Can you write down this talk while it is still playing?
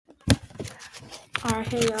Alright,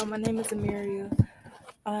 hey y'all, my name is Amelia.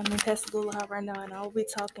 I'm in Pascagoula High right now, and I'll be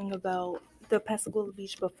talking about the Pascagoula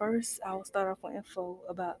Beach. But first, I will start off with info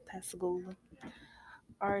about Pascagoula.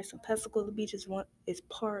 Alright, so Pascagoula Beach is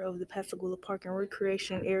part of the Pascagoula Park and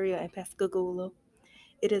Recreation Area in Pascagoula.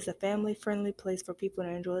 It is a family-friendly place for people to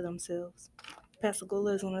enjoy themselves.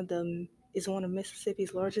 Pascagoula is one of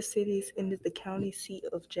Mississippi's largest cities and is the county seat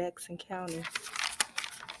of Jackson County.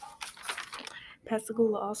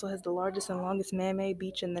 Pascagoula also has the largest and longest man-made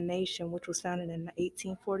beach in the nation, which was founded in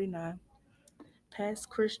 1849. Pass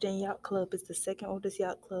Christian Yacht Club is the second oldest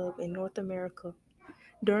yacht club in North America.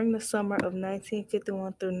 During the summer of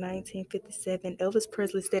 1951 through 1957, Elvis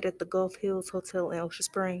Presley stayed at the Gulf Hills Hotel in Ocean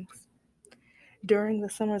Springs. During the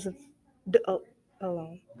summers of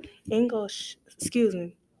Ingalls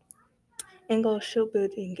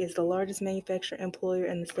Shipbuilding is the largest manufacturing employer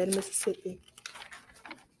in the state of Mississippi.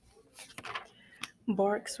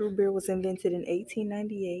 Barks Root Beer was invented in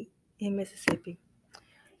 1898 in Mississippi.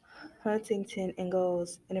 Huntington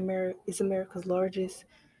Ingalls is America's largest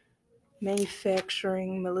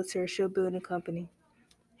manufacturing military shipbuilding company.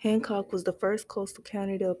 Hancock was the first coastal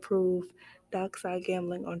county to approve dockside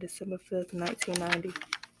gambling on December 5th, 1990.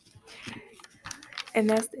 And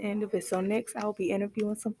that's the end of it. So next I'll be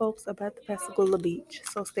interviewing some folks about the Pascagoula Beach.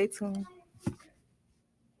 So stay tuned.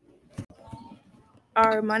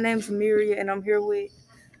 Alright, my name's Miria and I'm here with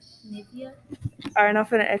Nivea? Alright, I'm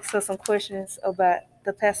finna ask her some questions about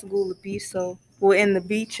the Pascagoula Beach. So we're in the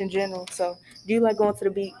beach in general. So do you like going to the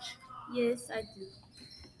beach? Yes, I do.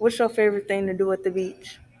 What's your favorite thing to do at the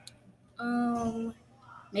beach?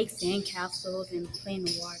 Make sand castles and play in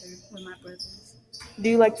the water with my brothers. Do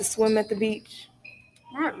you like to swim at the beach?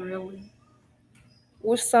 Not really.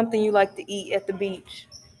 What's something you like to eat at the beach?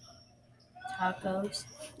 Tacos.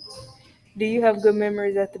 Do you have good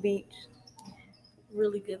memories at the beach?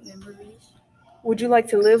 Really good memories. Would you like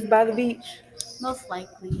to live by the beach? Most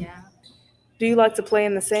likely, yeah. Do you like to play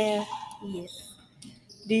in the sand? Yes.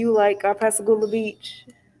 Do you like our Pascagoula Beach?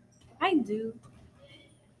 I do.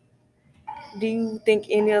 Do you think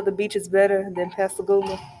any other beach is better than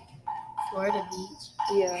Pascagoula? Florida Beach.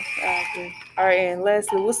 Yeah, I agree. All right, and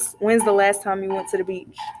lastly, when's the last time you went to the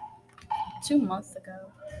beach? 2 months ago.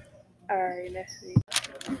 All right, let's see.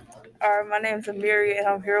 All right, my name's Amelia, and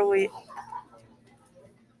I'm here with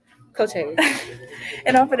Coach Hayes.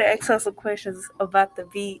 and I'm going to ask her some questions about the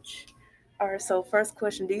beach. All right, so first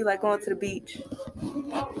question, do you like going to the beach?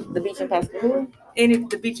 The beach in Pascagoula?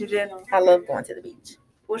 The beach in general. I love going to the beach.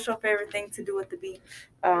 What's your favorite thing to do at the beach?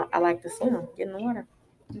 I like to swim, get in the water.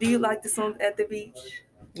 Do you like to swim at the beach?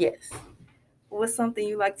 Yes. What's something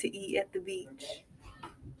you like to eat at the beach?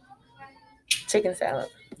 Chicken salad.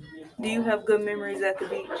 Do you have good memories at the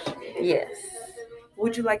beach? Yes.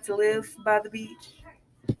 Would you like to live by the beach?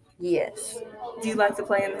 Yes. Do you like to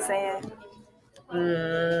play in the sand?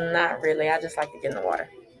 Not really. I just like to get in the water.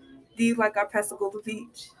 Do you like our Pascagoula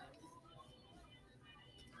Beach?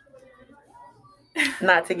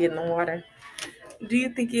 Not to get in the water. Do you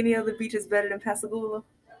think any other beach is better than Pascagoula?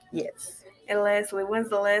 Yes. And lastly, when's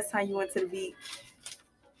the last time you went to the beach?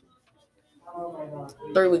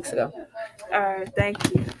 3 weeks ago. All right,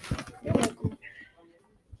 thank you.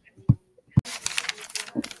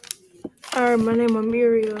 All right, my name is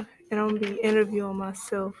Miria, and I'm going to be interviewing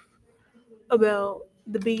myself about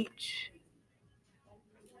the beach.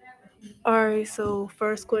 All right, so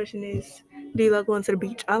first question is, do you like going to the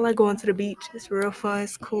beach? I like going to the beach. It's real fun.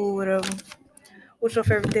 It's cool, whatever. What's your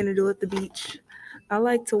favorite thing to do at the beach? I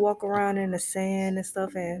like to walk around in the sand and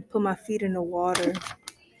stuff and put my feet in the water.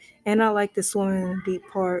 And I like to swim in the deep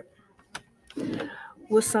part.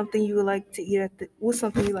 What's something you like to eat at the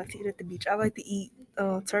beach? I like to eat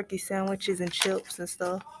turkey sandwiches and chips and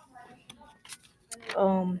stuff.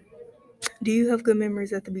 Do you have good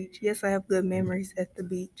memories at the beach? Yes, I have good memories at the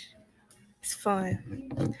beach. It's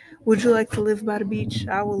fun. Would you like to live by the beach?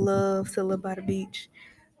 I would love to live by the beach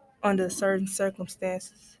under certain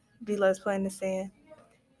circumstances. Do you like to play in the sand?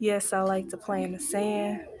 Yes, I like to play in the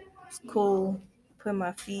sand. It's cool. Put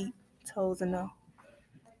my feet, toes in all.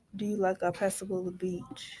 Do you like our Pascagoula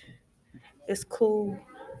Beach? It's cool,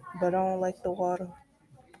 but I don't like the water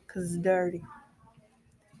because it's dirty.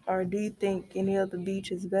 Or do you think any other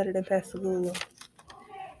beach is better than Pascagoula?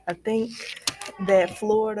 I think that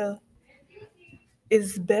Florida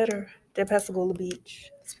is better than Pascagoula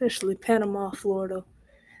Beach, especially Panama, Florida.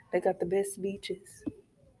 They got the best beaches.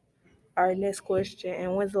 All right, next question.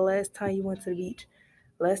 And when's the last time you went to the beach?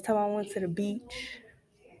 Last time I went to the beach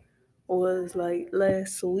was like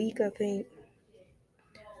last week, I think.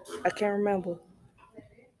 I can't remember.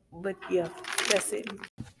 But yeah, that's it.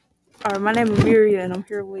 All right, my name is Miria, and I'm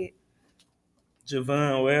here with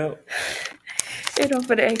Javon Webb. And I'm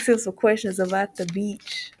gonna ask him some questions about the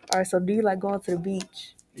beach. All right, so do you like going to the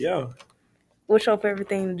beach? Yeah, What's your favorite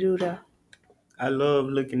thing to do there? I love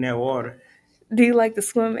looking at water. Do you like to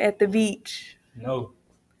swim at the beach? No,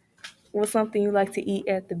 What's something you like to eat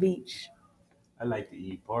at the beach? I like to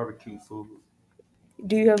eat barbecue food.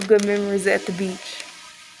 Do you have good memories at the beach?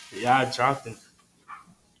 Yeah, I dropped it.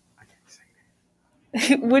 I can't say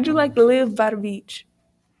Would you like to live by the beach?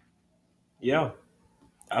 that. Yeah,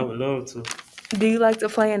 I would love to. Do you like to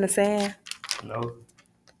play in the sand? No,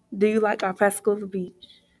 Do you like our Pascagoula beach?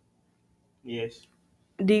 yes,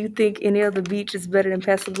 Do you think any other beach is better than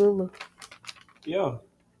Pascagoula? yeah.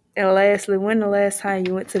 And lastly, when the last time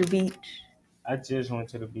you went to the beach? I just went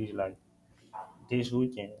to the beach like this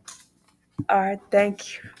weekend. All right,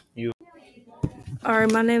 thank you. You. All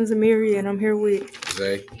right, my name's Amiri and I'm here with.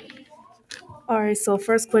 Zay. All right, so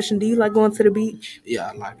first question, do you like going to the beach? Yeah,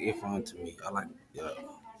 I like it fun to me. I like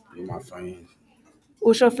with my friends,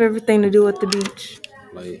 What's your favorite thing to do at the beach?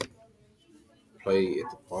 play play at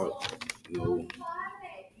the park,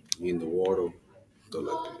 be in the water, stuff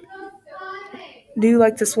like that. Do you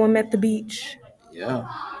like to swim at the beach? Yeah,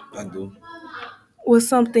 I do. What's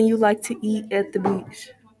something you like to eat at the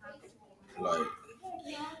beach?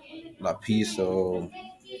 Like pizza,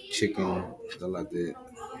 chicken, stuff like that.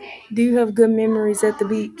 Do you have good memories at the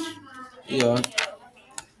beach? Yeah,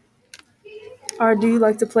 Or do you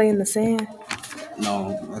like to play in the sand?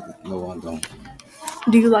 no, I don't.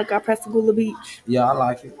 Do you like our Pascagoula beach? Yeah, I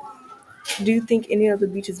like it. Do you think any other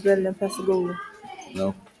beach is better than Pascagoula?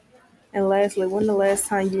 No, And lastly, when the last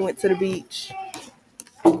time you went to the beach?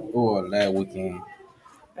 or last weekend.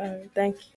 All right, thank you.